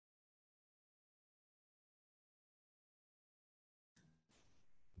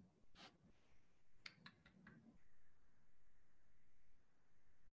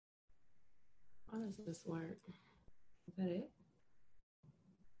does this work? Is that it?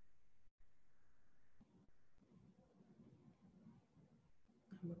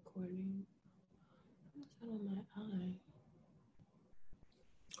 I'm recording. What's that on my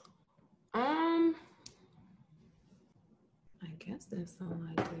eye? I guess that's all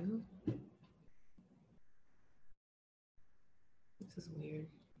I do. This is weird.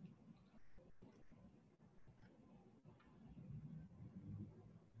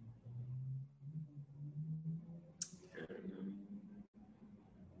 I don't know.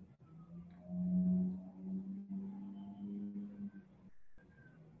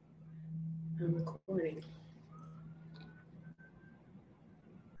 I'm recording.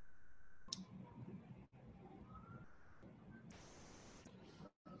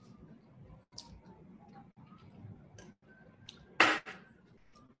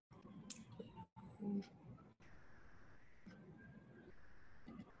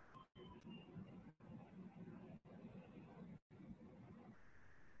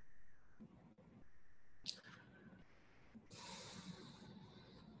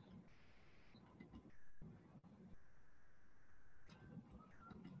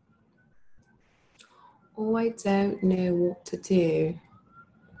 Oh, I don't know what to do.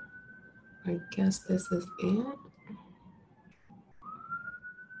 I guess this is it.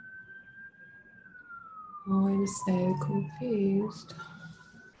 Oh, I'm so confused.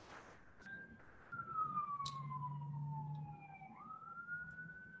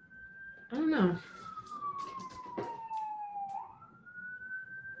 I don't know.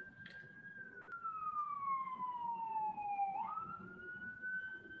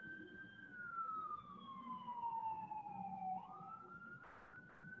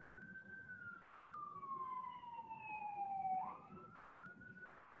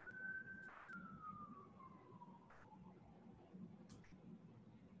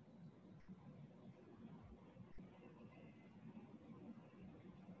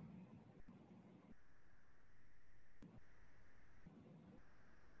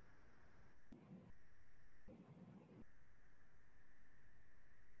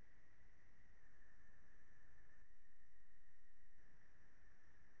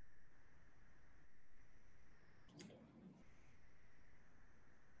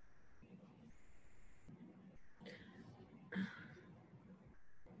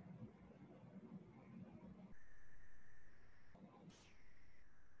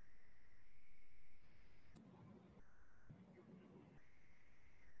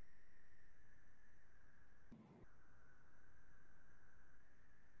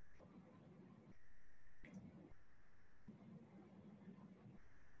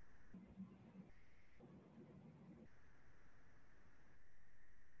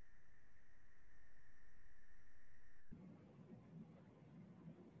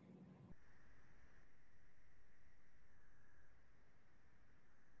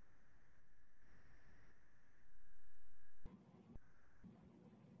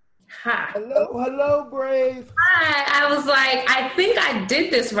 Hi. Hello, Brave. Hi. I was like, I think I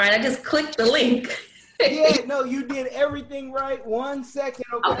did this right. I just clicked the link. Yeah, no, you did everything right. 1 second,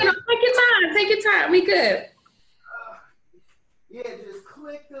 okay? Okay, no, take your time. Take your time. We good. Yeah, just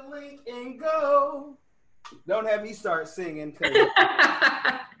click the link and go. Don't have me start singing because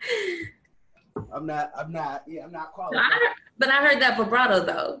I'm not qualified. But I heard that vibrato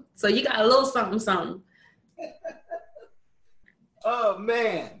though. So you got a little something. Oh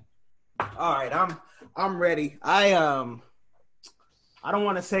man. All right, I'm ready. I don't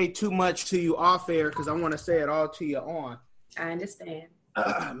want to say too much to you off air because I want to say it all to you on. I understand.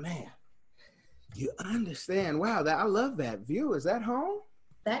 Man. You understand. Wow, I love that view. Is that home?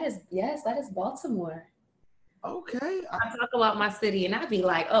 That is Baltimore. Okay. I talk about my city and I'd be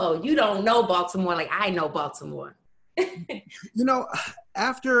like, oh, you don't know Baltimore like I know Baltimore. You know,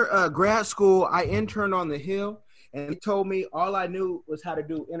 after grad school, I interned on the Hill and they told me all I knew was how to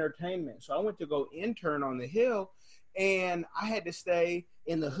do entertainment. So I went to go intern on the Hill and I had to stay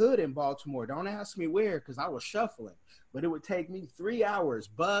in the hood in Baltimore. Don't ask me where because I was shuffling. But it would take me 3 hours,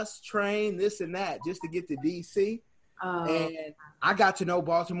 bus, train, this and that, just to get to D.C. And I got to know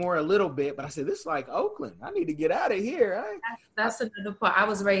Baltimore a little bit, but I said, this is like Oakland. I need to get out of here. That's another part. I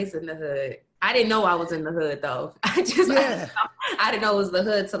was raised in the hood. I didn't know I was in the hood, though. I didn't know it was the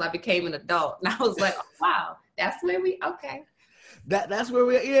hood till I became an adult. And I was like, oh, wow, that's where okay. That's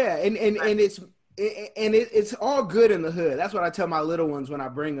where it's all good in the hood. That's what I tell my little ones when I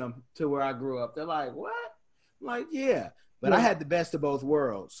bring them to where I grew up. They're like, what? I'm like, yeah. But I had the best of both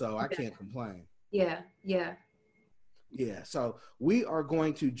worlds, so I can't complain. Yeah. Yeah, so we are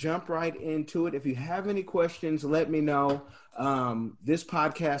going to jump right into it. If you have any questions, let me know. This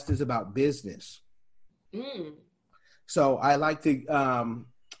podcast is about business. Mm. So I like to,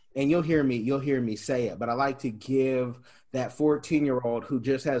 and you'll hear me say it, but I like to give that 14-year-old who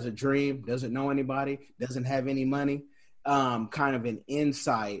just has a dream, doesn't know anybody, doesn't have any money, kind of an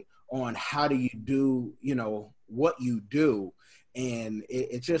insight on how do you do, what you do. And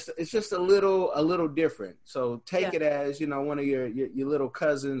it's just a little different. So take it as, one of your little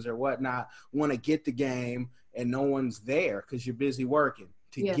cousins or whatnot want to get the game and no one's there because you're busy working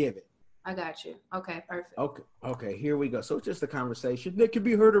to give it. I got you. Okay, perfect. Okay, here we go. So it's just a conversation that can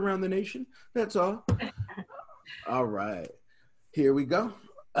be heard around the nation. That's all. All right, here we go.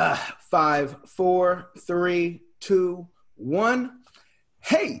 5, 4, 3, 2, 1.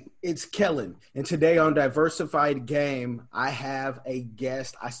 Hey, it's Kellen. And today on Diversified Game, I have a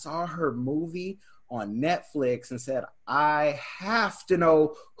guest. I saw her movie on Netflix and said, I have to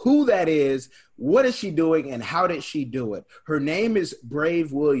know who that is, what is she doing, and how did she do it? Her name is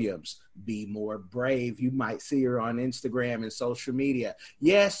Brave Williams. Be more brave. You might see her on Instagram and social media.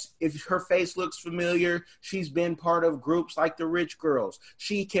 Yes, if her face looks familiar, she's been part of groups like the Rich Girls.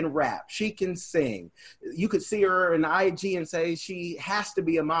 She can rap. She can sing. You could see her in IG and say she has to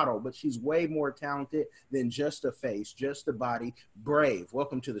be a model, but she's way more talented than just a face, just a body. Brave,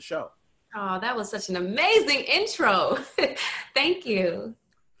 welcome to the show. Oh, that was such an amazing intro. Thank you.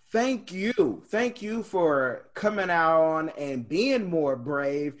 Thank you. Thank you for coming on and being more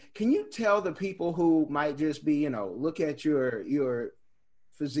brave. Can you tell the people who might just be, look at your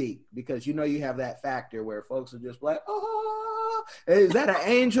physique, because you have that factor where folks are just like, oh, is that an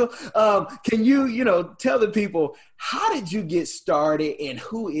angel? Can you, tell the people, how did you get started and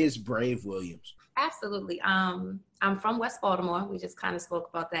who is Brave Williams? Absolutely. I'm from West Baltimore. We just kind of spoke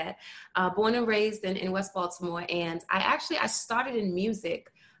about that. Born and raised in West Baltimore. And I started in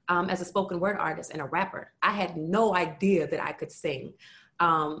music as a spoken word artist and a rapper. I had no idea that I could sing.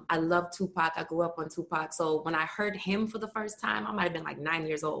 I love Tupac. I grew up on Tupac. So when I heard him for the first time, I might've been like 9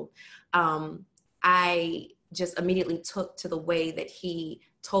 years old. I just immediately took to the way that he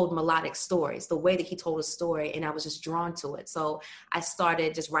told melodic stories, the way that he told a story, and I was just drawn to it. So I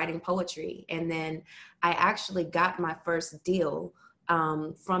started just writing poetry, and then I actually got my first deal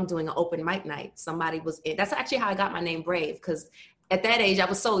from doing an open mic night. That's actually how I got my name Brave, because at that age I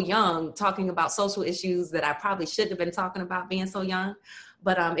was so young, talking about social issues that I probably shouldn't have been talking about being so young,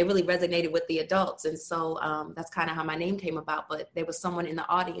 but it really resonated with the adults. And so that's kind of how my name came about. But there was someone in the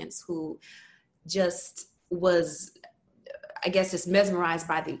audience who just was, I guess, just mesmerized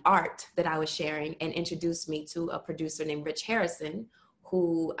by the art that I was sharing and introduced me to a producer named Rich Harrison,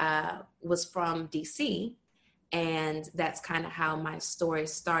 who was from DC. And that's kind of how my story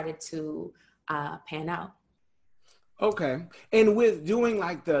started to pan out. Okay. And with doing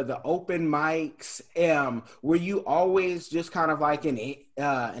like the open mics, were you always just kind of like an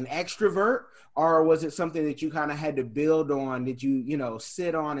extrovert, or was it something that you kind of had to build on? Did you,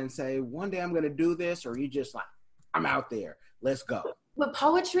 sit on and say, one day I'm going to do this, or you just like, I'm out there, let's go? With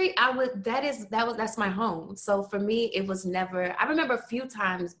poetry, that's my home. So for me, it was never, I remember a few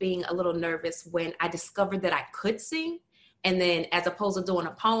times being a little nervous when I discovered that I could sing. And then as opposed to doing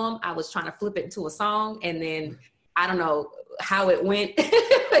a poem, I was trying to flip it into a song. And then I don't know how it went.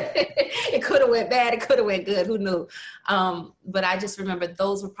 It could have went bad. It could have went good. Who knew? But I just remember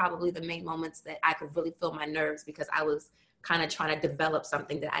those were probably the main moments that I could really feel my nerves, because I was kind of trying to develop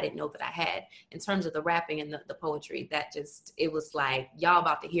something that I didn't know that I had. In terms of the rapping and the poetry, it was like, y'all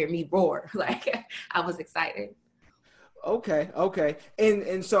about to hear me roar. Like, I was excited. Okay.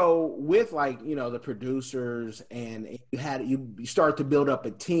 And so with like, the producers, and you start to build up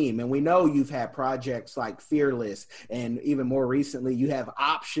a team, and we know you've had projects like Fearless, and even more recently you have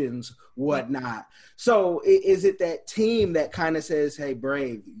Options, whatnot. So is it that team that kind of says, hey,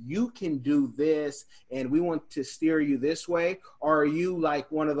 Brave, you can do this and we want to steer you this way? Or are you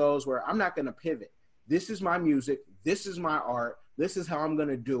like one of those where I'm not going to pivot? This is my music. This is my art. This is how I'm going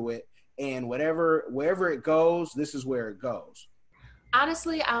to do it. And wherever it goes, this is where it goes.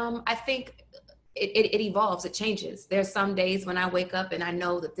 Honestly, I think it evolves, it changes. There's some days when I wake up and I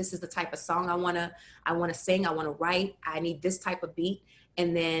know that this is the type of song I want to sing, I want to write, I need this type of beat.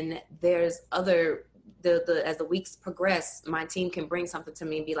 And then there's other, as the weeks progress, my team can bring something to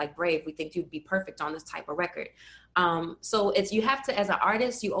me and be like, Brave, we think you'd be perfect on this type of record. So you have to, as an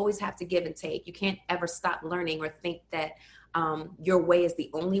artist, you always have to give and take. You can't ever stop learning or think that your way is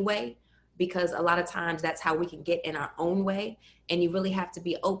the only way, because a lot of times that's how we can get in our own way, and you really have to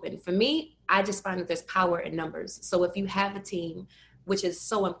be open. For me, I just find that there's power in numbers. So if you have a team, which is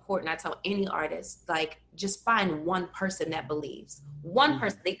so important, I tell any artist, like, just find one person that believes. One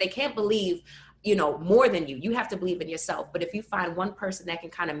person, they can't believe, more than you. You have to believe in yourself. But if you find one person that can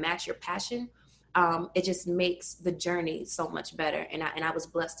kind of match your passion, it just makes the journey so much better. And I was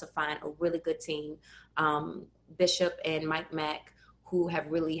blessed to find a really good team, Bishop and Mike Mack, who have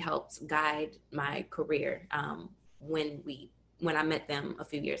really helped guide my career when I met them a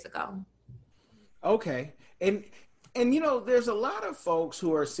few years ago. Okay. And you know, there's a lot of folks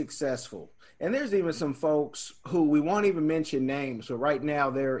who are successful. And there's even some folks who we won't even mention names. So right now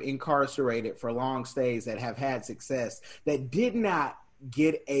they're incarcerated for long stays that have had success that did not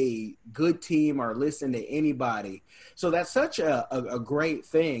get a good team or listen to anybody. So that's such a great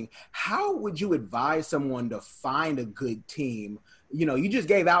thing. How would you advise someone to find a good team? You know, you just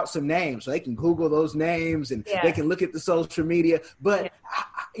gave out some names, so they can Google those names and they can look at the social media. But,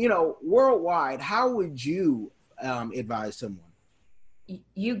 you know, worldwide, how would you advise someone?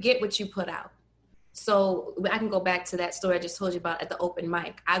 You get what you put out. So I can go back to that story I just told you about at the open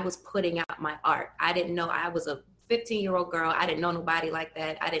mic. I was putting out my art. I didn't know, I was a 15-year-old girl. I didn't know nobody like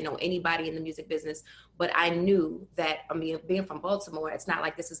that. I didn't know anybody in the music business, but I knew that, I mean, being from Baltimore, it's not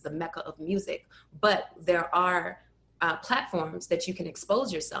like this is the mecca of music, but there are platforms that you can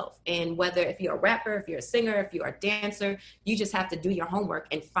expose yourself. And whether if you're a rapper, if you're a singer, if you're a dancer, you just have to do your homework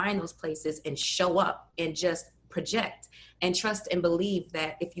and find those places and show up and just project and trust and believe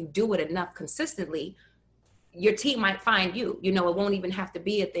that if you do it enough consistently, your team might find you. You know, it won't even have to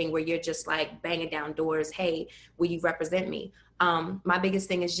be a thing where you're just like banging down doors. Hey, will you represent me? My biggest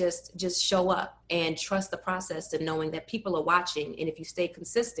thing is just show up and trust the process of knowing that people are watching. And if you stay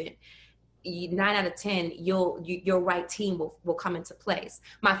consistent, 9 out of 10, your right team will come into place.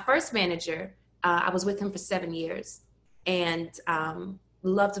 My first manager, I was with him for 7 years and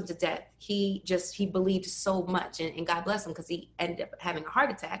loved him to death. He believed so much, and God bless him because he ended up having a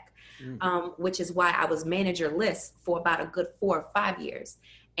heart attack, which is why I was manager-less for about a good 4 or 5 years.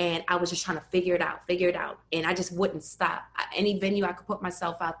 And I was just trying to figure it out. And I just wouldn't stop. Any venue I could put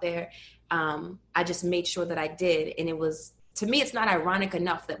myself out there, I just made sure that I did. And it was, to me, it's not ironic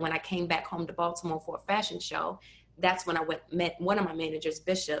enough that when I came back home to Baltimore for a fashion show, that's when I met one of my managers,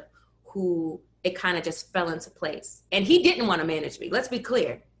 Bishop, who it kind of just fell into place. And he didn't want to manage me. Let's be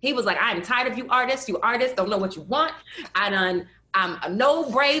clear. He was like, I'm tired of you artists. You artists don't know what you want. I'm no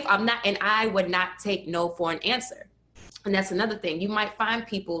brave. I'm not. And I would not take no for an answer. And that's another thing. You might find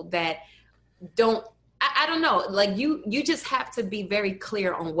people that don't, I don't know, like you just have to be very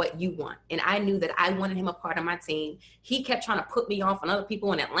clear on what you want. And I knew that I wanted him a part of my team. He kept trying to put me off on other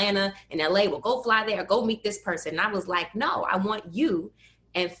people in Atlanta and LA. Well, go fly there, go meet this person. And I was like, no, I want you.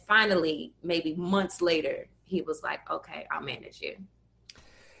 And finally, maybe months later, he was like, okay, I'll manage you.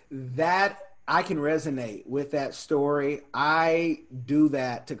 That, I can resonate with that story. I do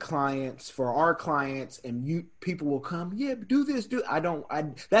that to clients, for our clients, and people will come, yeah, do this,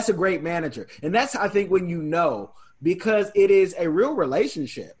 that's a great manager. And that's, I think, when you know, because it is a real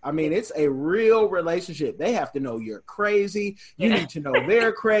relationship. I mean, it's a real relationship. They have to know you're crazy. You need to know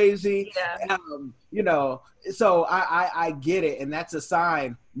they're crazy. You know, so I get it. And that's a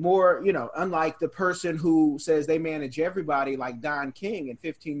sign more, you know, unlike the person who says they manage everybody like Don King, and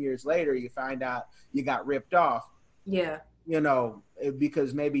 15 years later, you find out you got ripped off. Yeah. You know,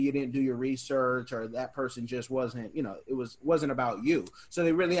 because maybe you didn't do your research, or that person just wasn't, you know, wasn't about you. So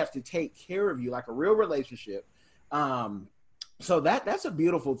they really have to take care of you like a real relationship. So that's a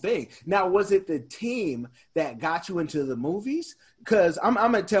beautiful thing. Now, was it the team that got you into the movies? Because I'm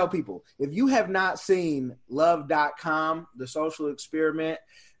going to tell people, if you have not seen Love.com, The Social Experiment,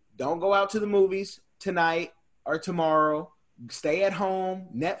 don't go out to the movies tonight or tomorrow. Stay at home,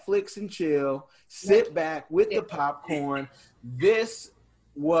 Netflix and chill, sit back with the popcorn.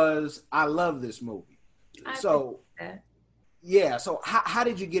 I love this movie. So how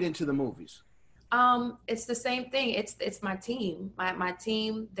did you get into the movies? It's the same thing. It's my team. My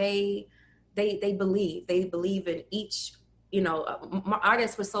team, they believe in each, you know,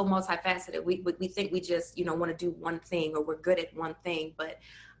 artists were so multifaceted. We think we just, you know, want to do one thing, or we're good at one thing, but,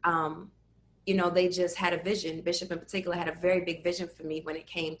 you know, they just had a vision. Bishop in particular had a very big vision for me when it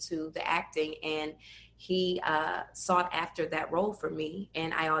came to the acting, and he sought after that role for me,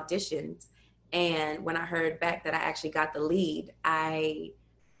 and I auditioned. And when I heard back that I actually got the lead, I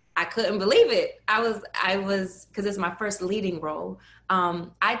couldn't believe it. I was, because it's my first leading role.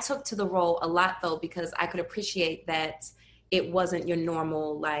 I took to the role a lot though, because I could appreciate that it wasn't your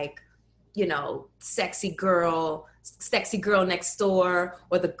normal, like, you know, sexy girl next door,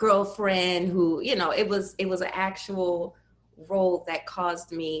 or the girlfriend who, you know, it was an actual role that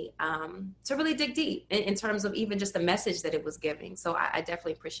caused me to really dig deep in terms of even just the message that it was giving. So I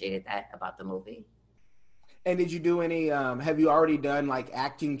definitely appreciated that about the movie. And did you do any, have you already done like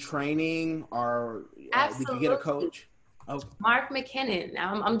acting training, or did you get a coach? Oh, Mark McKinnon.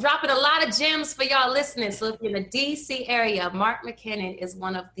 Now, I'm dropping a lot of gems for y'all listening. So if you're in the DC area, Mark McKinnon is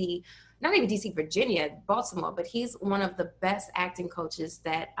one of the, not even DC, Virginia, Baltimore, but he's one of the best acting coaches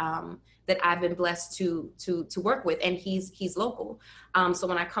that that I've been blessed to work with, and he's local. So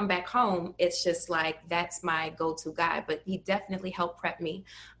when I come back home, it's just like that's my go-to guy. But he definitely helped prep me.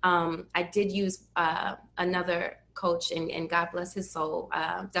 I did use another coach, and God bless his soul,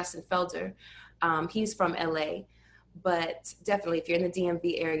 Dustin Felder. He's from LA. But definitely, if you're in the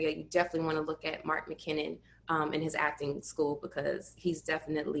DMV area, you definitely want to look at Mark McKinnon in his acting school, because he's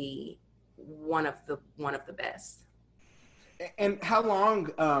definitely one of the best. And how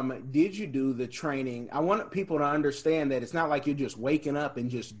long did you do the training? I want people to understand that it's not like you're just waking up and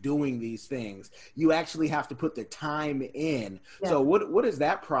just doing these things. You actually have to put the time in. Yeah. So what is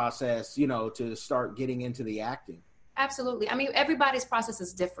that process, to start getting into the acting? Absolutely. I mean, everybody's process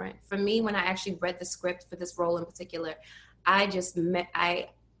is different. For me, when I actually read the script for this role in particular,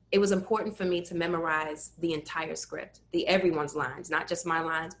 it was important for me to memorize the entire script, everyone's lines, not just my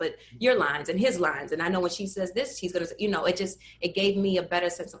lines, but your lines and his lines. And I know when she says this, she's going to, it gave me a better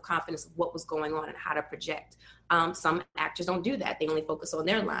sense of confidence of what was going on and how to project. Some actors don't do that. They only focus on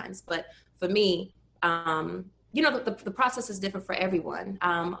their lines. But for me, the process is different for everyone.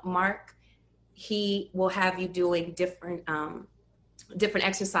 Mark, he will have you doing different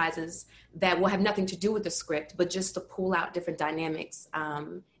exercises that will have nothing to do with the script, but just to pull out different dynamics.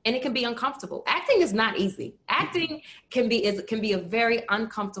 And it can be uncomfortable. Acting is not easy. Acting can be a very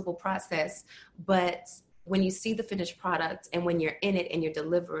uncomfortable process, but when you see the finished product and when you're in it and you're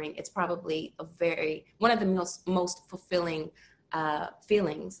delivering, it's probably one of the most fulfilling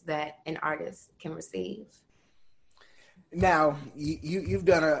feelings that an artist can receive. Now, you've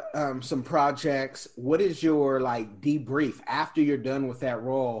done some projects. What is your debrief after you're done with that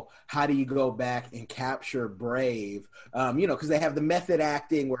role? How do you go back and capture Brave? Because they have the method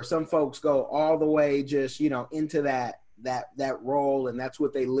acting where some folks go all the way just into that role, and that's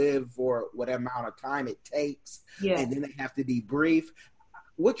what they live for, whatever amount of time it takes. Yeah. And then they have to debrief.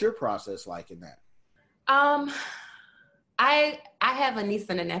 What's your process like in that? I have a niece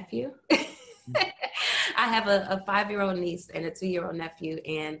and a nephew. I have a 5-year-old niece and a 2-year-old nephew,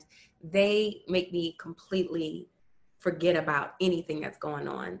 and they make me completely forget about anything that's going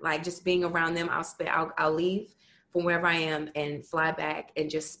on. Like just being around them, I'll leave from wherever I am and fly back and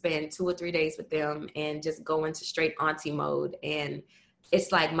just spend 2 or 3 days with them and just go into straight auntie mode. And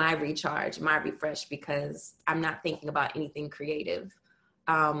it's like my recharge, my refresh, because I'm not thinking about anything creative.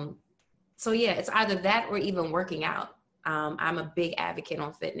 So yeah, it's either that or even working out. I'm a big advocate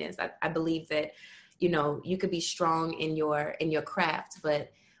on fitness. I believe that, you could be strong in your craft,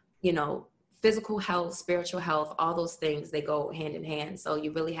 but, physical health, spiritual health, all those things, they go hand in hand. So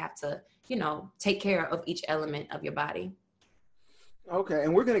you really have to, take care of each element of your body. Okay,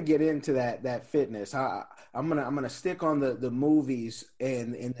 and we're gonna get into that fitness. I'm gonna stick on the movies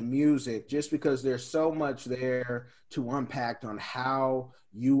and the music, just because there's so much there to unpack on how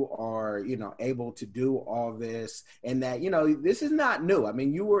you are, able to do all this, and that this is not new. I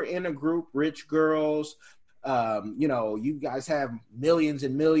mean, you were in a group, Rich Girls. You guys have millions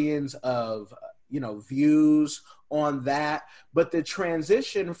and millions of views on that, but the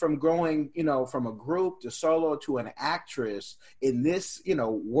transition from going, from a group to solo to an actress in this,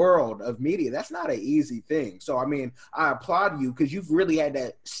 world of media, that's not an easy thing. So, I mean, I applaud you, because you've really had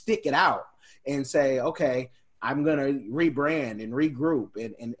to stick it out and say, okay, I'm going to rebrand and regroup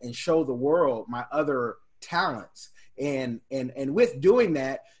and show the world my other talents. And with doing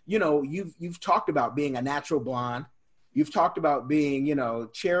that, you've talked about being a natural blonde. You've talked about being,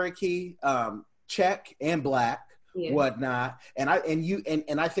 Cherokee, Czech, and Black. Yeah. Whatnot, and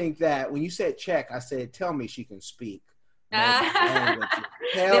I think that when you said Czech, I said, tell me she can speak.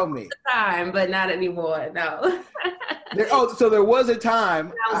 Tell me. Time, but not anymore. No. So there was a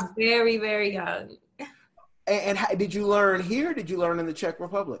time. I was very, very young. And did you learn here? Did you learn in the Czech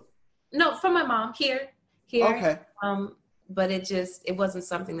Republic? No, from my mom here. Okay. But it wasn't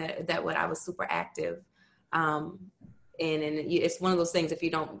something that I was super active. And it's one of those things, if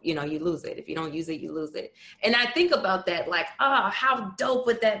you don't, you lose it. If you don't use it, you lose it. And I think about that, like, how dope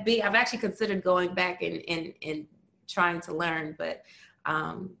would that be? I've actually considered going back and trying to learn, but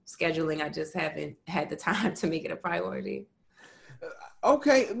scheduling, I just haven't had the time to make it a priority.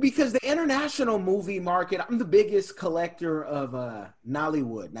 Okay, because the international movie market, I'm the biggest collector of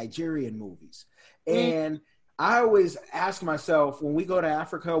Nollywood, Nigerian movies. And I always ask myself, when we go to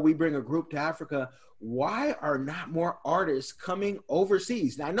Africa, we bring a group to Africa, why are not more artists coming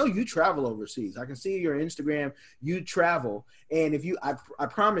overseas? Now, I know you travel overseas. I can see your Instagram, you travel. And if you, I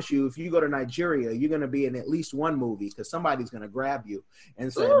promise you, if you go to Nigeria, you're going to be in at least one movie because somebody's going to grab you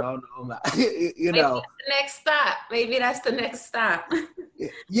and say, Ooh. no, you know. Maybe that's the next stop. Maybe that's the next stop.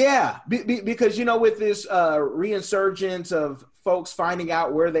 Yeah, because, you know, with this reinsurgence of folks finding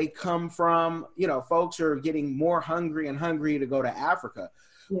out where they come from, you know, folks are getting more hungry and hungry to go to Africa.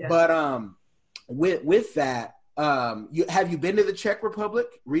 Yeah. But with that, have you been to the Czech Republic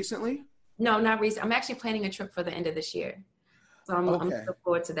recently? No, not recent. I'm actually planning a trip for the end of this year. So I'm looking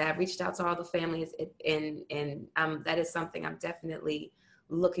forward to that. I've reached out to all the families, and that is something I'm definitely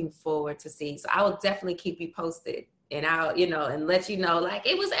looking forward to see. So I will definitely keep you posted, and I'll, you know, and let you know, like,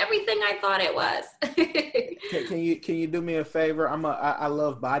 it was everything I thought it was. Can you do me a favor? I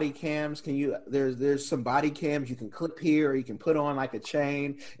love body cams. There's some body cams you can clip here, or you can put on like a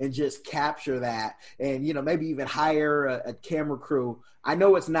chain and just capture that, and, you know, maybe even hire a camera crew. I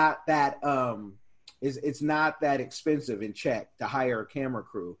know it's not that it's not that expensive in Czech to hire a camera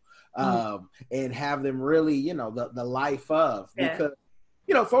crew, and have them really, you know, the life of, because,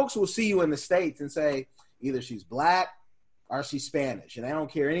 you know, folks will see you in the States and say either she's Black or she's Spanish, and I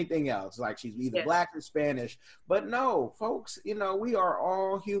don't care anything else. Like, she's either Black or Spanish. But no, folks, you know, we are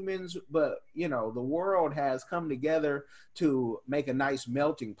all humans, but, you know, the world has come together to make a nice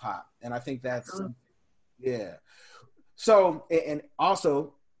melting pot. And I think that's, yeah. So, and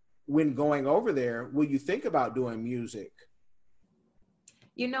also, when going over there, will you think about doing music?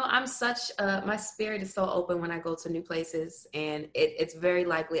 You know, I'm my spirit is so open when I go to new places, and it's very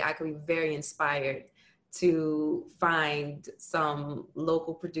likely I could be very inspired to find some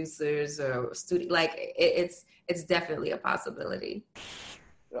local producers or studio. Like, it's definitely a possibility.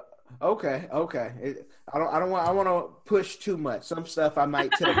 Okay. I want to push too much. Some stuff I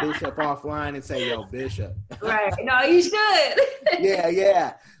might tell Bishop offline and say, "Yo, Bishop." Right. No, you should.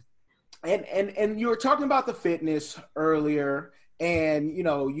 Yeah. And you were talking about the fitness earlier, and, you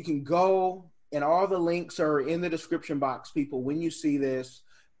know, you can go, and all the links are in the description box, people, when you see this,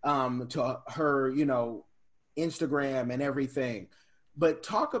 to her, you know, Instagram and everything. But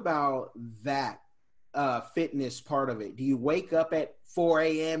talk about that fitness part of it. Do you wake up at 4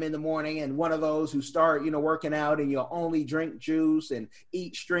 a.m. in the morning and one of those who start, you know, working out, and you'll only drink juice and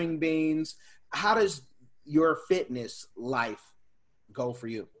eat string beans? How does your fitness life go for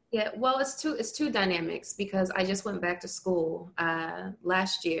you? Yeah, well, it's two dynamics, because I just went back to school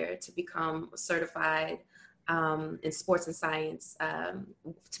last year to become certified in sports and science,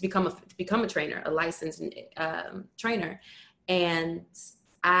 to become a trainer, a licensed trainer, and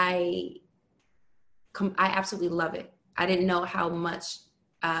I absolutely love it. I didn't know how much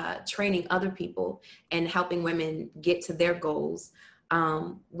training other people and helping women get to their goals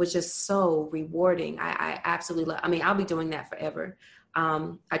was just so rewarding. I absolutely love. I mean, I'll be doing that forever.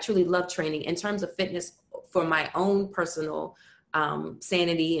 I truly love training. In terms of fitness, for my own personal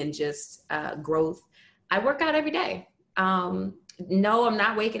sanity and just growth, I work out every day. No, I'm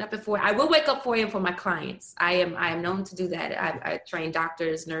not waking up at 4. I will wake up 4 a.m. for my clients. I am known to do that. I train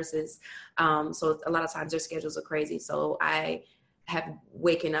doctors, nurses. So a lot of times their schedules are crazy. So I have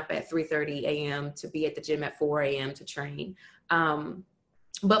waken up at 3:30 a.m. to be at the gym at 4 a.m. to train.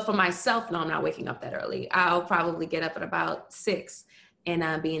 But for myself, no, I'm not waking up that early. I'll probably get up at about 6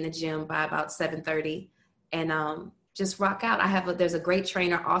 and be in the gym by about 7:30 and just rock out. There's a great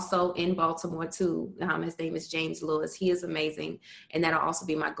trainer also in Baltimore too. His name is James Lewis. He is amazing. And that'll also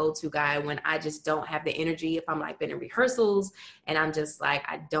be my go-to guy when I just don't have the energy. If I'm like been in rehearsals and I'm just like,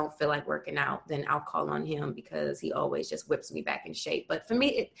 I don't feel like working out, then I'll call on him because he always just whips me back in shape. But for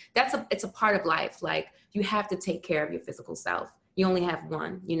me, it's a part of life. Like, you have to take care of your physical self. You only have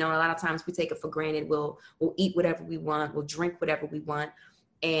one. You know, a lot of times we take it for granted. We'll eat whatever we want. We'll drink whatever we want,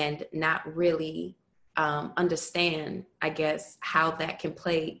 and not really understand, I guess, how that can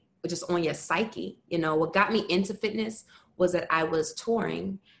play just on your psyche. You know, what got me into fitness was that I was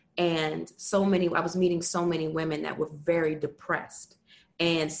touring, and I was meeting so many women that were very depressed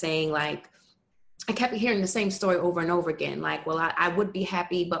and saying, like, I kept hearing the same story over and over again. Like, well, I would be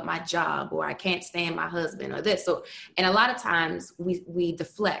happy, but my job, or I can't stand my husband, or this. So, and a lot of times we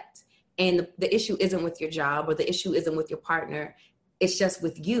deflect, and the issue isn't with your job, or the issue isn't with your partner. It's just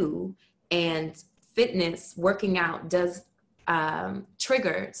with you. And fitness, working out, does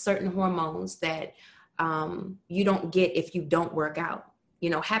trigger certain hormones that you don't get if you don't work out. You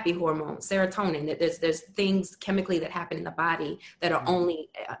know, happy hormones, serotonin. There's things chemically that happen in the body that are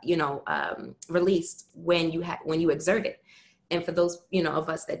only released when you exert it. And for those of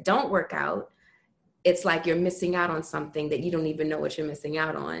us that don't work out, it's like you're missing out on something that you don't even know what you're missing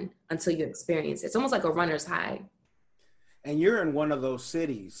out on until you experience it. It's almost like a runner's high. And you're in one of those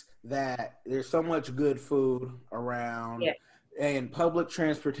cities that there's so much good food around, Yeah. and public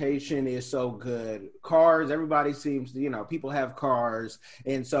transportation is so good. Cars, everybody seems to, people have cars.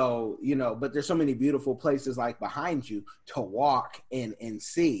 And so, but there's so many beautiful places like behind you to walk and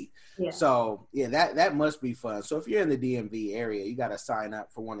see. Yeah. So yeah, that must be fun. So if you're in the DMV area, you got to sign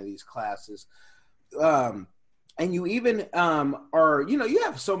up for one of these classes. And you even you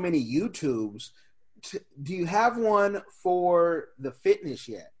have so many YouTubes. Do you have one for the fitness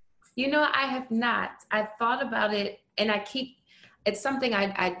yet? I have not. I've thought about it, and it's something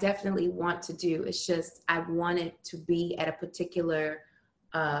I definitely want to do. It's just, I want it to be at a particular,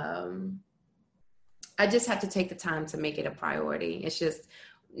 I just have to take the time to make it a priority. It's just,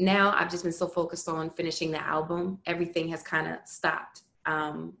 now I've just been so focused on finishing the album. Everything has kind of stopped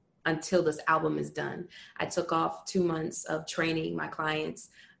until this album is done. I took off 2 months of training my clients.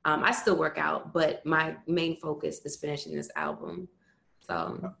 I still work out, but my main focus is finishing this album.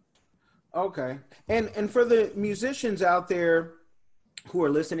 So. Okay. And for the musicians out there who are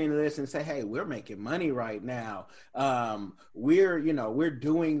listening to this and say, hey, we're making money right now. We're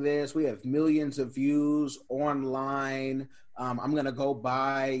doing this. We have millions of views online. I'm going to go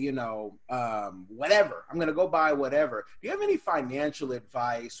buy, whatever. I'm going to go buy whatever. Do you have any financial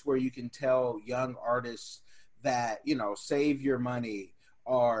advice where you can tell young artists that, save your money,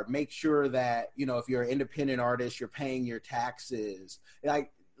 or make sure that, if you're an independent artist, you're paying your taxes?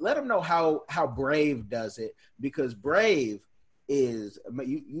 Like, let them know how Brave does it, because Brave is,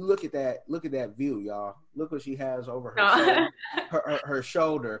 you look at that view, y'all. Look what she has over her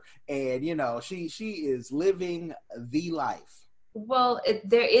shoulder, and she is living the life. Well,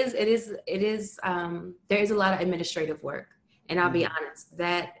 there is a lot of administrative work, and I'll be honest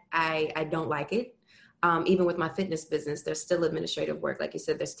that I don't like it. Even with my fitness business, there's still administrative work. Like you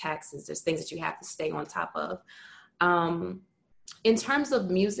said, there's taxes, there's things that you have to stay on top of. In terms of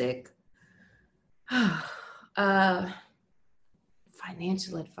music,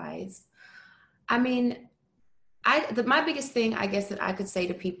 financial advice. I mean, my biggest thing, I guess, that I could say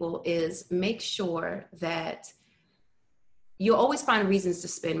to people is make sure that you'll always find reasons to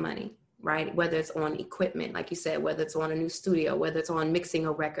spend money, right? Whether it's on equipment, like you said, whether it's on a new studio, whether it's on mixing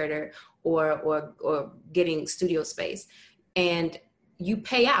a record or getting studio space, and you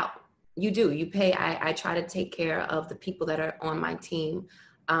pay out. You pay. I try to take care of the people that are on my team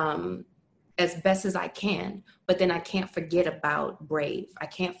as best as I can, but then I can't forget about Brave. I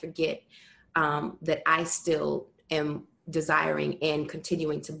can't forget that I still am desiring and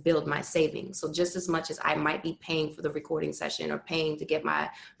continuing to build my savings. So just as much as I might be paying for the recording session or paying to get my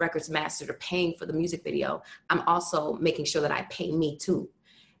records mastered or paying for the music video, I'm also making sure that I pay me too.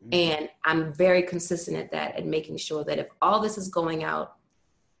 Mm-hmm. And I'm very consistent at that, and making sure that if all this is going out,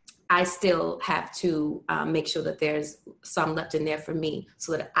 I still have to make sure that there's some left in there for me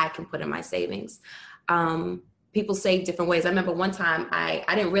so that I can put in my savings. People save different ways. I remember one time I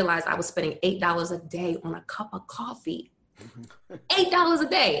didn't realize I was spending $8 a day on a cup of coffee. $8 a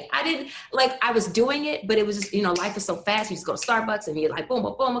day. I was doing it, but it was just, life is so fast. You just go to Starbucks and you're like, boom,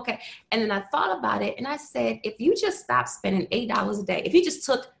 boom, boom, okay. And then I thought about it and I said, if you just stop spending $8 a day, if you just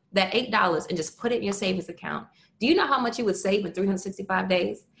took that $8 and just put it in your savings account, do you know how much you would save in 365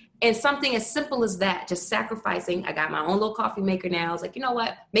 days? And something as simple as that, just sacrificing. I got my own little coffee maker now. I was like, you know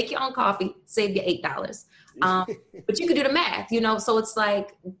what? Make your own coffee, save your $8. But you could do the math, so it's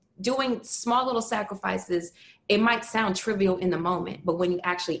like doing small little sacrifices. It might sound trivial in the moment, but when you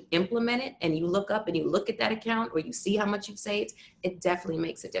actually implement it and you look up and you look at that account or you see how much you've saved, it definitely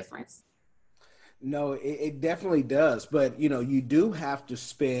makes a difference. No, it definitely does. But, you do have to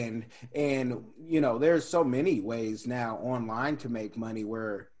spend, and, there's so many ways now online to make money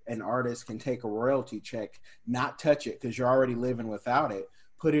where an artist can take a royalty check, not touch it because you're already living without it,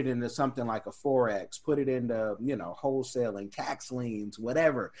 put it into something like a Forex, put it into, wholesaling, tax liens,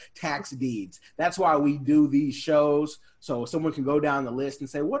 whatever, tax deeds. That's why we do these shows. So someone can go down the list and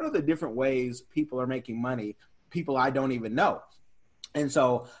say, what are the different ways people are making money, people I don't even know? And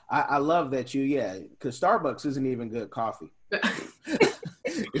so I love that because Starbucks isn't even good coffee.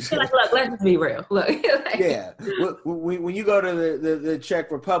 Look, let's be real. Look. Yeah. When you go to the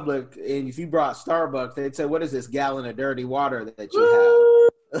Czech Republic, and if you brought Starbucks, they'd say, what is this gallon of dirty water that you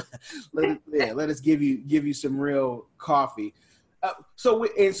have? Let us give you some real coffee. So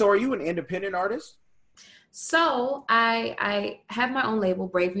are you an independent artist? So I have my own label,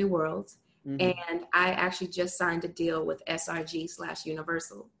 Brave New World. Mm-hmm. And I actually just signed a deal with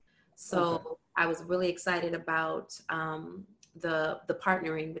SRG/Universal. So okay. I was really excited about the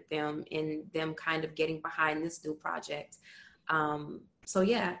partnering with them and them kind of getting behind this new project. So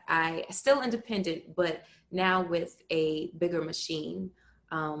yeah, I still independent, but now with a bigger machine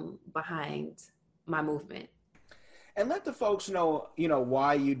behind my movement. And let the folks know,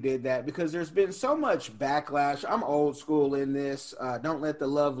 why you did that, because there's been so much backlash. I'm old school in this. Don't let the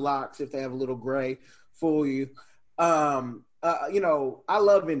love locks, if they have a little gray, fool you. I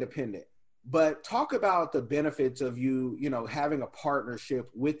love independent, but talk about the benefits of you, having a partnership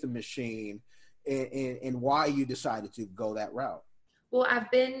with the machine, and why you decided to go that route. Well, I've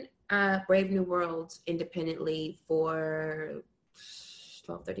been Brave New World independently for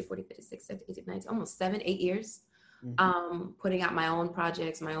 12, 30, 40, 50, 60, 70, 80, 90, almost 7, 8 years. Putting out my own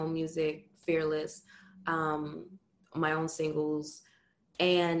projects, my own music, Fearless, my own singles,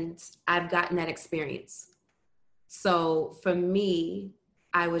 and I've gotten that experience. So for me,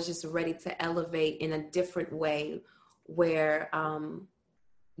 I was just ready to elevate in a different way where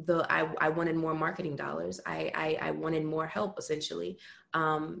I wanted more marketing dollars. I wanted more help, essentially.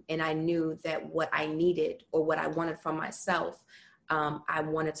 And I knew that what I needed or what I wanted from myself, I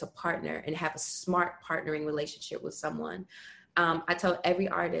wanted to partner and have a smart partnering relationship with someone. I tell every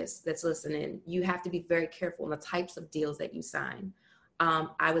artist that's listening, you have to be very careful on the types of deals that you sign.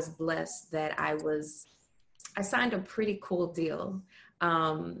 I was blessed that I signed a pretty cool deal.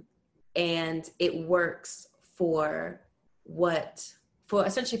 And it works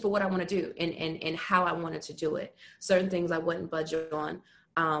essentially for what I want to do and how I wanted to do it. Certain things I wouldn't budge on.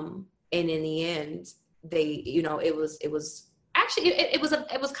 And in the end, it was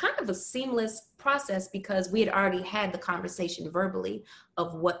kind of a seamless process because we had already had the conversation verbally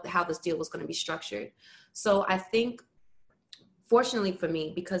of how this deal was going to be structured. So I think, fortunately for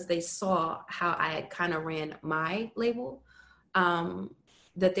me, because they saw how I had kind of ran my label,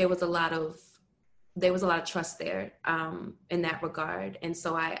 that there was a lot of trust there in that regard. And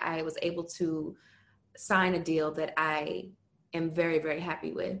so I was able to sign a deal that I am very, very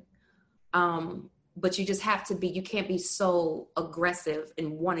happy with. But you just have to you can't be so aggressive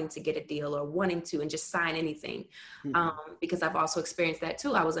in wanting to get a deal or wanting to and just sign anything. Because I've also experienced that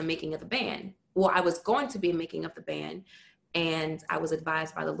too. I was a making of the band. Well, I was going to be a making of the band. And I was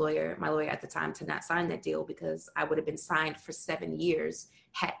advised by my lawyer at the time, to not sign that deal because I would have been signed for 7 years,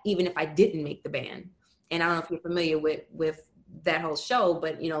 even if I didn't make the band. And I don't know if you're familiar with that whole show,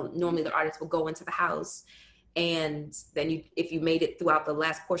 but normally the artist will go into the house, and then if you made it throughout the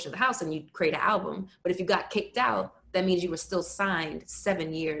last portion of the house, and you create an album. But if you got kicked out, that means you were still signed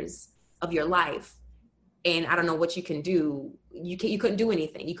 7 years of your life. And I don't know what you can do. You couldn't do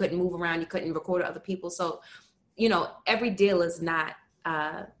anything. You couldn't move around. You couldn't record other people. So every deal is not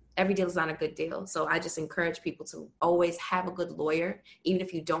a good deal. So I just encourage people to always have a good lawyer, even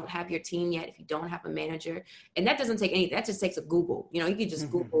if you don't have your team yet, if you don't have a manager. And that doesn't take anything. That just takes a Google. You can just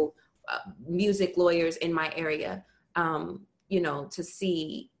Google music lawyers in my area, to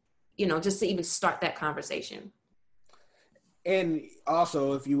see, just to even start that conversation. And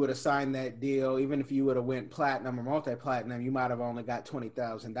also, if you would have signed that deal, even if you would have went platinum or multi-platinum, you might have only got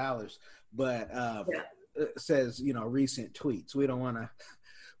 $20,000. But it says, recent tweets. We don't want to,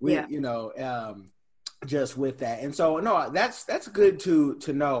 just with that. And so, no, that's good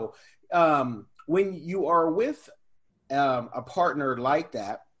to know. When you are with a partner like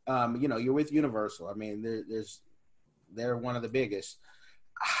that, you're with Universal. I mean, they're one of the biggest.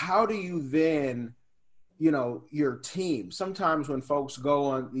 How do you then, your team? Sometimes when folks go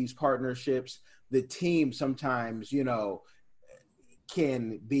on these partnerships, the team sometimes,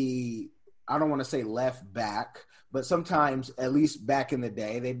 can be, I don't want to say left back, but sometimes, at least back in the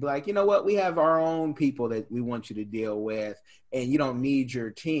day, they'd be like, you know what, we have our own people that we want you to deal with, and you don't need your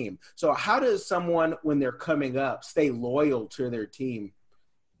team. So how does someone, when they're coming up, stay loyal to their team?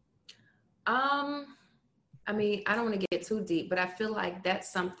 I mean, I don't want to get too deep, but I feel like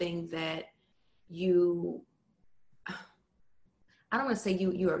that's something that I don't want to say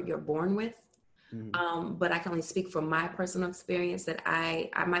you're born with. But I can only speak from my personal experience that I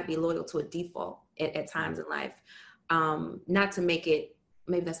might be loyal to a default at times in life. Not to make it,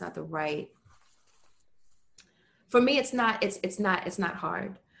 maybe that's not the right. For me, it's not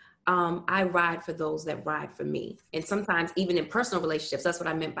hard. I ride for those that ride for me. And sometimes even in personal relationships, that's what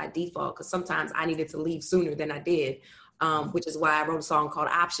I meant by default, because sometimes I needed to leave sooner than I did, which is why I wrote a song called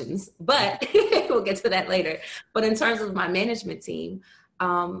Options, but we'll get to that later. But in terms of my management team,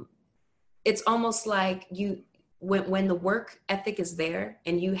 it's almost like when the work ethic is there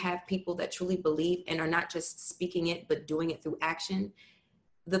and you have people that truly believe and are not just speaking it, but doing it through action,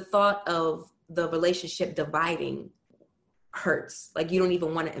 the thought of the relationship dividing hurts. Like, you don't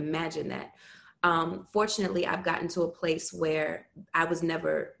even want to imagine that. Fortunately, I've gotten to a place where I was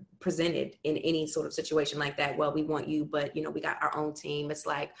never presented in any sort of situation like that. Well, we want you, but we got our own team. It's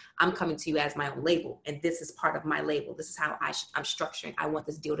like, I'm coming to you as my own label, and this is part of my label. This is how I'm structuring. I want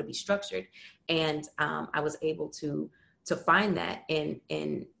this deal to be structured, and I was able to find that and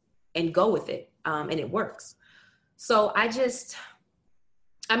go with it, and it works. So that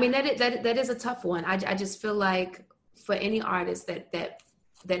is a tough one. I just feel like for any artist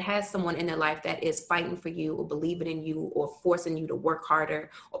that has someone in their life that is fighting for you or believing in you or forcing you to work harder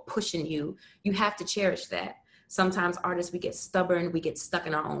or pushing you, you have to cherish that. Sometimes artists, we get stubborn, we get stuck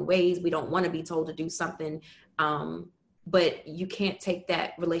in our own ways. We don't want to be told to do something. But you can't take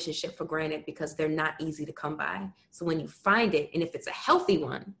that relationship for granted because they're not easy to come by. So when you find it, and if it's a healthy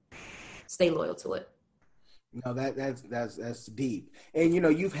one, stay loyal to it. No, that's deep. And,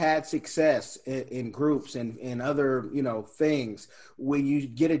 you've had success in groups and other, things. When you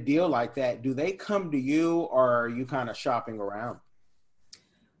get a deal like that, do they come to you, or are you kind of shopping around?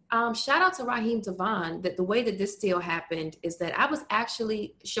 Shout out to Raheem DeVaughn. That the way that this deal happened is that I was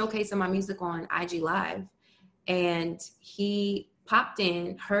actually showcasing my music on IG Live, and he popped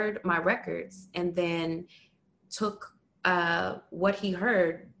in, heard my records, and then took what he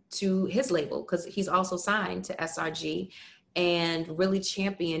heard to his label, because he's also signed to SRG, and really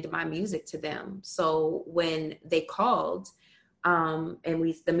championed my music to them. So when they called, and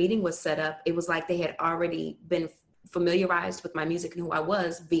the meeting was set up, it was like they had already been familiarized with my music and who I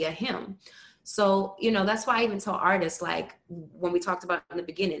was via him. So, that's why I even tell artists, like when we talked about in the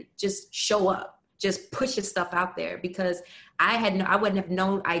beginning, just show up, just push your stuff out there, because I wouldn't have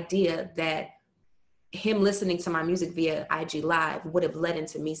no idea that him listening to my music via IG Live would have led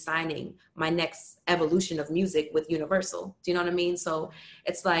into me signing my next evolution of music with Universal. Do you know what I mean? So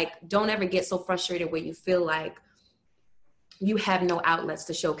it's like, don't ever get so frustrated where you feel like you have no outlets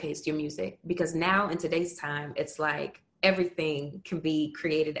to showcase your music, because now in today's time, it's like everything can be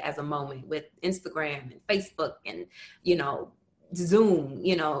created as a moment with Instagram and Facebook and, Zoom,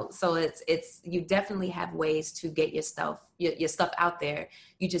 so it's you definitely have ways to get your stuff out there.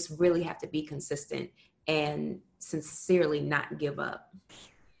 You just really have to be consistent and sincerely not give up.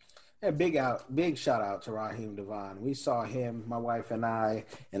 Yeah, big shout out to Raheem DeVaughn. We saw him, my wife and I,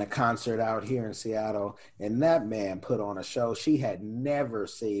 in a concert out here in Seattle, and that man put on a show she had never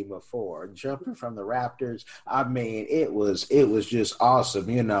seen before. Jumping from the Raptors, I mean, it was just awesome,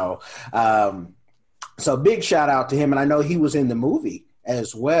 So big shout out to him, and I know he was in the movie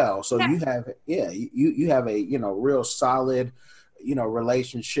as well. So yeah. you have a real solid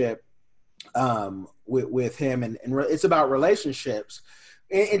relationship with him, and it's about relationships.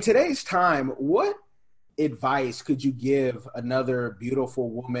 In today's time, what advice could you give another beautiful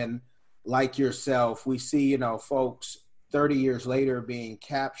woman like yourself? We see folks 30 years later being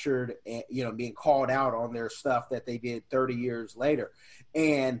captured and being called out on their stuff that they did 30 years later,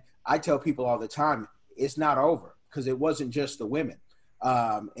 and I tell people all the time, it's not over, because it wasn't just the women.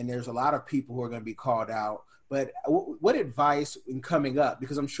 And there's a lot of people who are going to be called out. But what advice in coming up?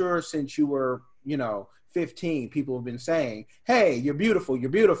 Because I'm sure since you were, 15, people have been saying, hey, you're beautiful, you're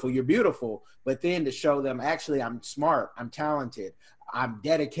beautiful, you're beautiful. But then to show them, actually, I'm smart, I'm talented, I'm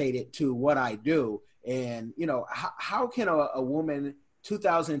dedicated to what I do. And, how can a woman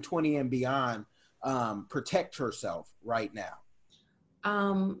 2020 and beyond protect herself right now?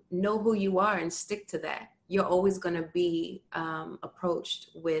 Know who you are and stick to that. You're always going to be approached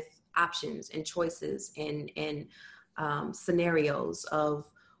with options and choices and scenarios of,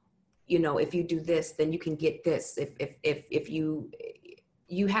 if you do this, then you can get this. If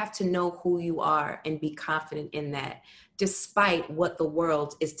you have to know who you are and be confident in that, despite what the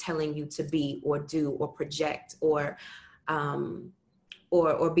world is telling you to be or do or project or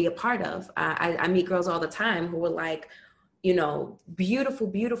be a part of. I meet girls all the time who are like, beautiful,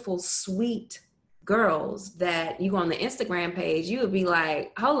 beautiful, sweet girls that you go on the Instagram page, you would be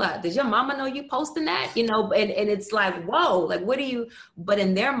like, hold up, did your mama know you posting that? And it's like, whoa, like, what do you, but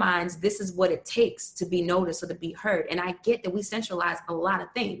in their minds, this is what it takes to be noticed or to be heard. And I get that we centralize a lot of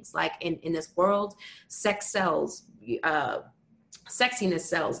things, like in this world, sex sells, sexiness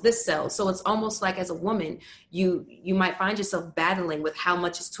sells, this sells. So it's almost like as a woman, you might find yourself battling with how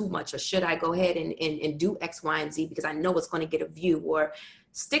much is too much, or should I go ahead and do X, Y, and Z because I know it's going to get a view, or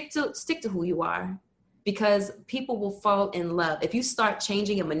stick to who you are, because people will fall in love. If you start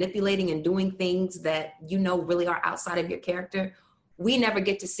changing and manipulating and doing things that really are outside of your character, we never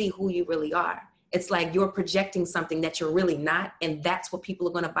get to see who you really are. It's like you're projecting something that you're really not, and that's what people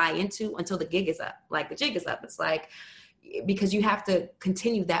are going to buy into until the gig is up. Like the jig is up. It's like, because you have to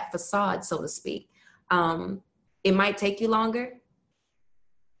continue that facade, so to speak. It might take you longer,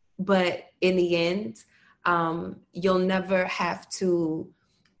 but in the end, you'll never have to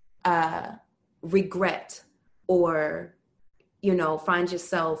regret or, you know, find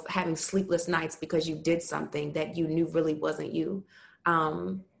yourself having sleepless nights because you did something that you knew really wasn't you.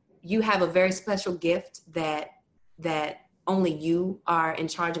 You have a very special gift that only you are in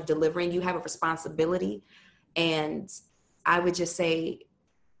charge of delivering. You have a responsibility. And I would just say,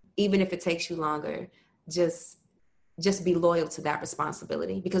 even if it takes you longer, just be loyal to that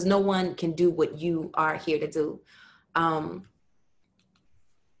responsibility, because no one can do what you are here to do.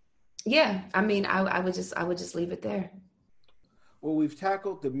 Yeah, I mean, I would just leave it there. Well, we've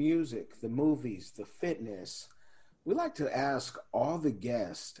tackled the music, the movies, the fitness. We like to ask all the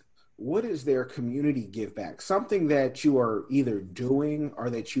guests, what is their community give back? Something that you are either doing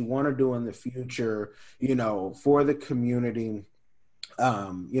or that you want to do in the future, you know, for the community,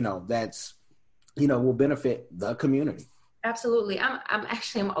 you know, that's, you know, will benefit the community. Absolutely.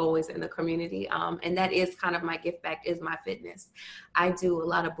 I'm always in the community. And that is kind of my gift back, is my fitness. I do a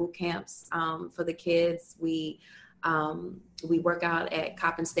lot of boot camps for the kids. We work out at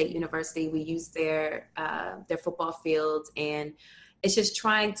Coppin State University. We use their football fields, and it's just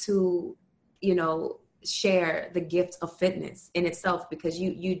trying to, you know, share the gift of fitness in itself, because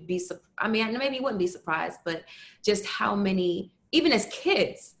you'd be, I mean, maybe you wouldn't be surprised, but just how many, even as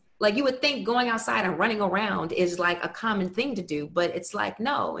kids, like you would think going outside and running around is like a common thing to do, but it's like,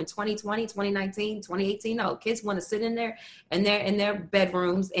 no, in 2020, 2019, 2018, no, kids want to sit in their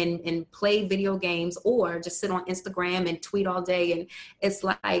bedrooms and play video games, or just sit on Instagram and tweet all day. And it's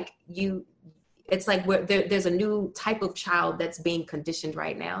like there's a new type of child that's being conditioned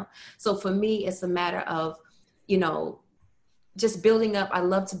right now. So for me, it's a matter of, you know, just building up. I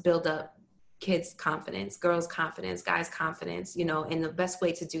love to build up kids' confidence, girls' confidence, guys' confidence, you know, and the best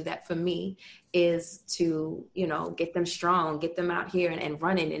way to do that for me is to, you know, get them strong, get them out here and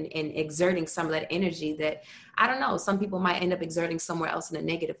running and exerting some of that energy that, I don't know, some people might end up exerting somewhere else in a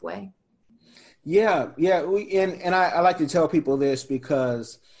negative way. Yeah. And I like to tell people this,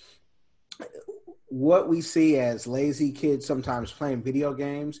 because what we see as lazy kids sometimes playing video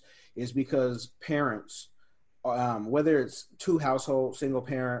games is because parents, whether it's two household, single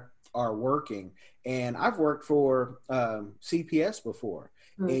parent, are working. And I've worked for CPS before,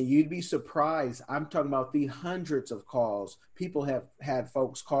 and you'd be surprised. I'm talking about the hundreds of calls people have had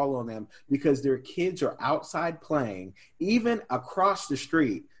folks call on them because their kids are outside playing, even across the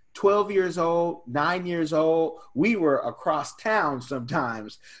street. 12 years old, 9 years old. We were across town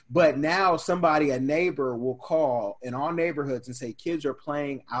sometimes, but now a neighbor will call in all neighborhoods and say kids are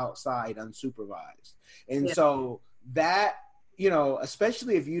playing outside unsupervised. And so that, you know,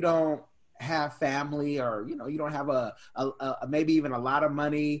 especially if you don't have family, or, you know, you don't have a maybe even a lot of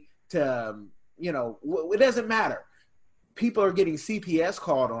money to, you know, it doesn't matter. People are getting CPS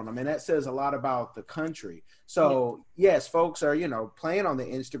called on them, and that says a lot about the country. So yes, folks are, you know, playing on the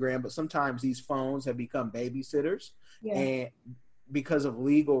Instagram, but sometimes these phones have become babysitters, and because of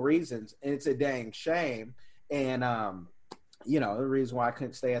legal reasons, and it's a dang shame. And you know, the reason why I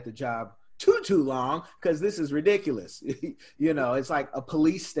couldn't stay at the job too long, because this is ridiculous. You know, it's like a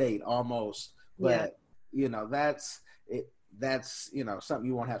police state almost. But you know, that's you know, something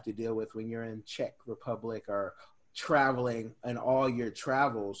you won't have to deal with when you're in Czech Republic or traveling and all your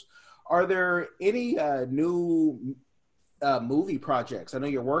travels. Are there any new movie projects? I know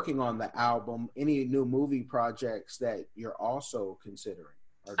you're working on the album. Any new movie projects that you're also considering?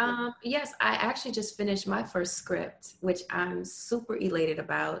 Yes, I actually just finished my first script, which I'm super elated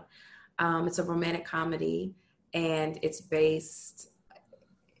about. It's a romantic comedy, and it's a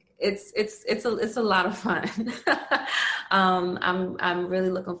lot of fun. I'm really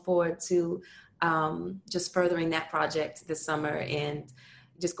looking forward to just furthering that project this summer, and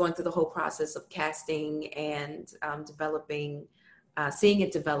just going through the whole process of casting and developing, seeing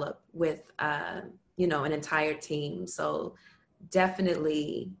it develop with you know, an entire team. So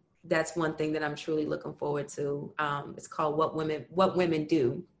definitely that's one thing that I'm truly looking forward to. It's called What Women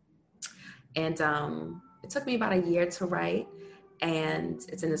Do. And it took me about a year to write, and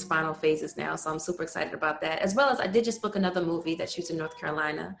it's in its final phases now. So I'm super excited about that. As well as I did just book another movie that shoots in North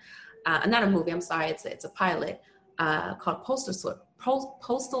Carolina. Not a movie, I'm sorry, it's a pilot called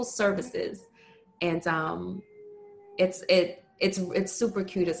Postal Services. And it's super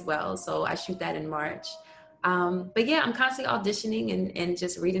cute as well. So I shoot that in March. But yeah, I'm constantly auditioning and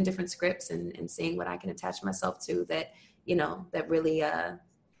just reading different scripts and seeing what I can attach myself to that, you know, that really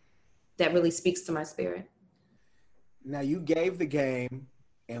speaks to my spirit. Now, you gave the game,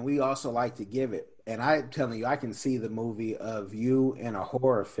 and we also like to give it. And I'm telling you, I can see the movie of you in a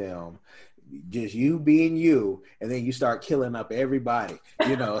horror film. just you being you, and then you start killing up everybody,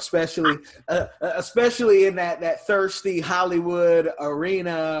 especially in that thirsty Hollywood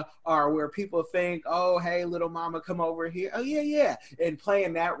arena, or where people think, oh, hey, little mama, come over here. Oh, yeah. And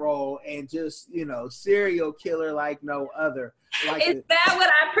playing that role and just, serial killer like no other. Is that what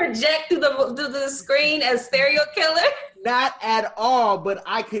I project through the screen as serial killer? Not at all, but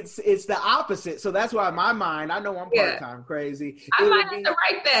it's the opposite. So that's why in my mind, I know I'm part-time crazy. I might have to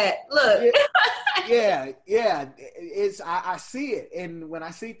write that. Look. Yeah. I see it. And when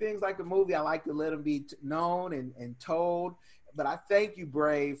I see things like the movie, I like to let them be known and told. But I thank you,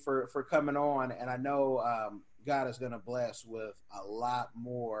 Brave, for coming on. And I know God is going to bless with a lot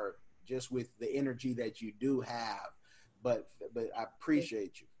more just with the energy that you do have. But I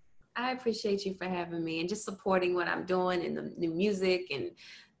appreciate you. I appreciate you for having me and just supporting what I'm doing and the new music and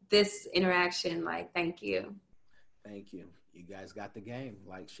this interaction. Like, thank you. Thank you. You guys got the game.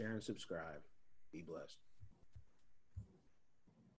 Like, share, and subscribe. Be blessed.